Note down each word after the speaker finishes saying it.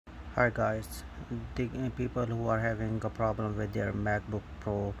Hi guys, the people who are having a problem with their MacBook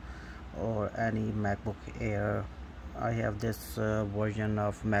Pro or any MacBook Air, I have this version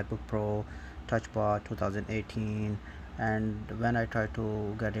of MacBook Pro Touch Bar 2018, and when I try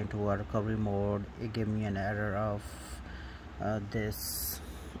to get into a recovery mode, it gave me an error of this.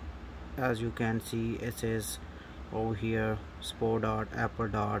 As you can see, it says over here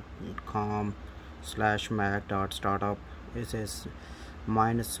spore.apple.com/mac.startup. It says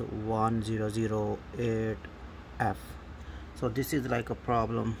 -1008F. So this is like a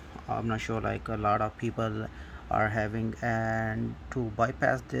problem. I'm not sure, like a lot of people are having, and to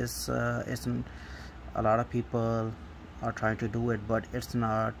bypass this isn't a lot of people are trying to do it, but it's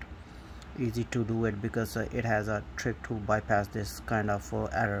not easy to do it because it has a trick to bypass this kind of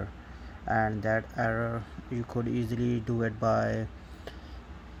error. And that error, you could easily do it by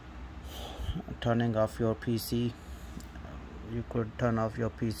turning off your PC. You could turn off your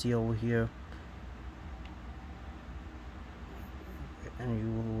PC over here, and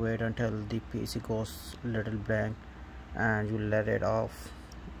you wait until the PC goes little blank and you let it off.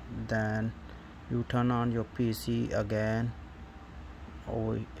 Then you turn on your PC again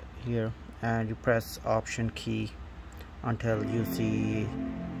over here, and you press option key until you see,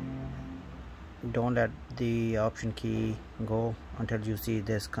 don't let the option key go until you see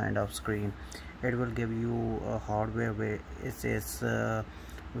this kind of screen. It will give you a hardware where it says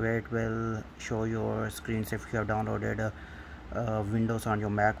where it will show your screens if you have downloaded Windows on your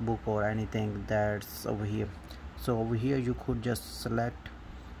MacBook or anything that's over here. So over here you could just select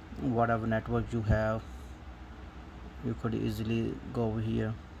whatever network you have. You could easily go over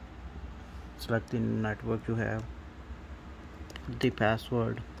here, select the network you have, the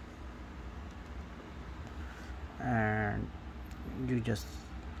password, and you just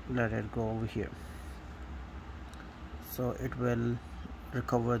let it go over here. So it will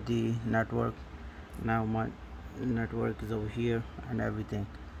recover the network. Now my network is over here and everything.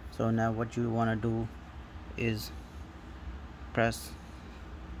 So now what you want to do is press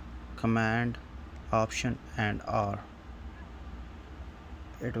Command, Option and R.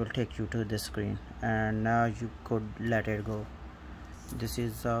 It will take you to this screen, and now you could let it go. This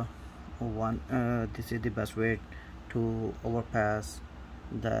is this is the best way to overpass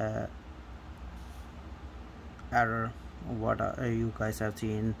the error what you guys have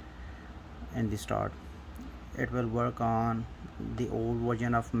seen in the start. It will work on the old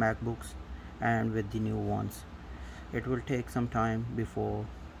version of MacBooks and with the new ones. It will take some time before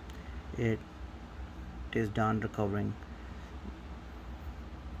it is done recovering.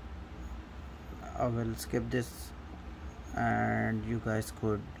 I will skip this and you guys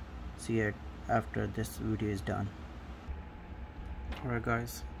could see it after this video is done. Alright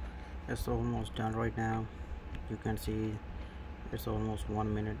guys, it's almost done right now. You can see it's almost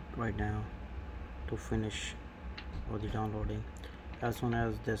 1 minute right now to finish all the downloading. As soon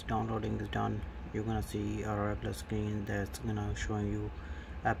as this downloading is done, you're gonna see a regular screen that's gonna showing you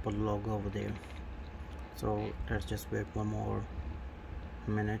Apple logo over there. So let's just wait 1 more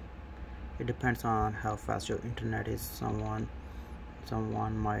minute. It depends on how fast your internet is. Someone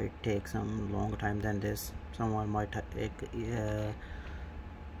might take some longer time than this, someone might take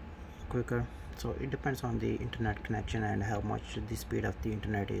quicker. So it depends on the internet connection and how much the speed of the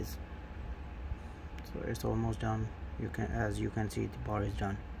internet is. So it's almost done. As you can see, the bar is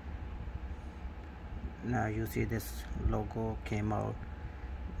done. Now you see this logo came out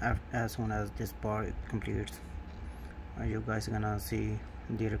as soon as this bar completes. You guys are gonna see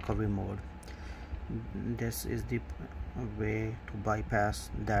the recovery mode. This is the way to bypass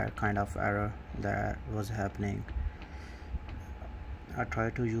that kind of error that was happening. I try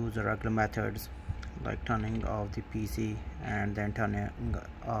to use the regular methods like turning off the PC and then turning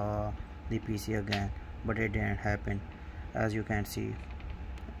the PC again, but it didn't happen. As you can see,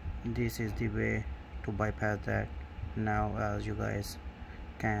 this is the way to bypass that. Now as you guys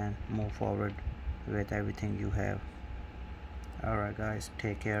can move forward with everything you have. Alright guys,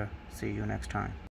 take care, see you next time.